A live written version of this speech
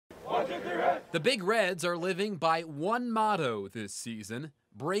The Big Reds are living by one motto this season: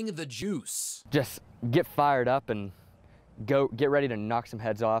 bring the juice. Just get fired up and get ready to knock some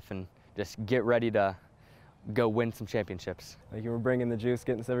heads off and just get ready to go win some championships. Like, you were bringing the juice,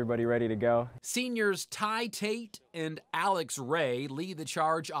 getting everybody ready to go. Seniors Tate and Alex Ray lead the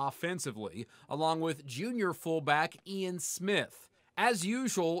charge offensively, along with junior fullback Ian Smith. As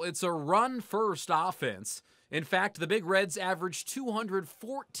usual, it's a run-first offense. In fact, the Big Reds averaged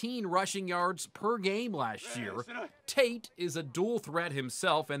 214 rushing yards per game last year. Tate is a dual threat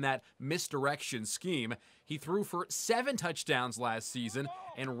himself in that misdirection scheme. He threw for 7 touchdowns last season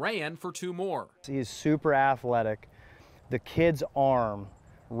and ran for 2 more. He's super athletic. The kid's arm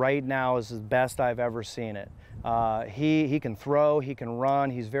right now is the best I've ever seen it. He can throw, he can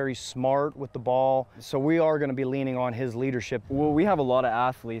run, he's very smart with the ball. So we are going to be leaning on his leadership. Well, we have a lot of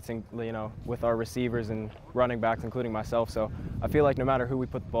athletes, with our receivers and running backs, including myself. So I feel like no matter who we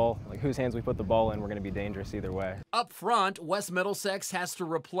put the ball, whose hands we put the ball in, we're going to be dangerous either way. Up front, West Middlesex has to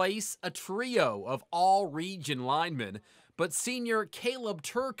replace a trio of all-region linemen, but senior Caleb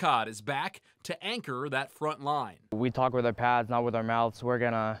Turcotte is back to anchor that front line. We talk with our pads, not with our mouths. We're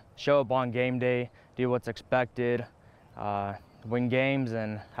going to show up on game day, do what's expected, win games,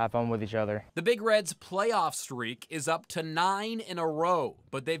 and have fun with each other. The Big Reds' playoff streak is up to 9 in a row,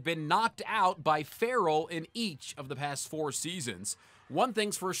 but they've been knocked out by Farrell in each of the past 4 seasons. One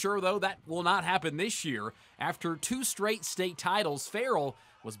thing's for sure, though, that will not happen this year. After 2 straight state titles, Farrell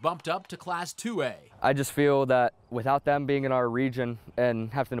was bumped up to Class 2A. I just feel that without them being in our region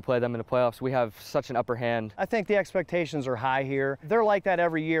and having to play them in the playoffs, we have such an upper hand. I think the expectations are high here. They're like that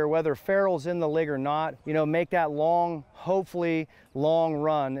every year, whether Farrell's in the league or not. Make that long, hopefully long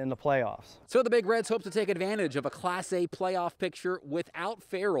run in the playoffs. So the Big Reds hope to take advantage of a Class A playoff picture without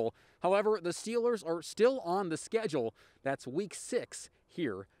Farrell. However, the Steelers are still on the schedule. That's Week 6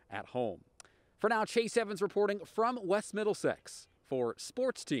 here at home. For now, Chase Evans reporting from West Middlesex for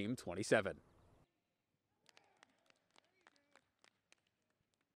Sports Team 27.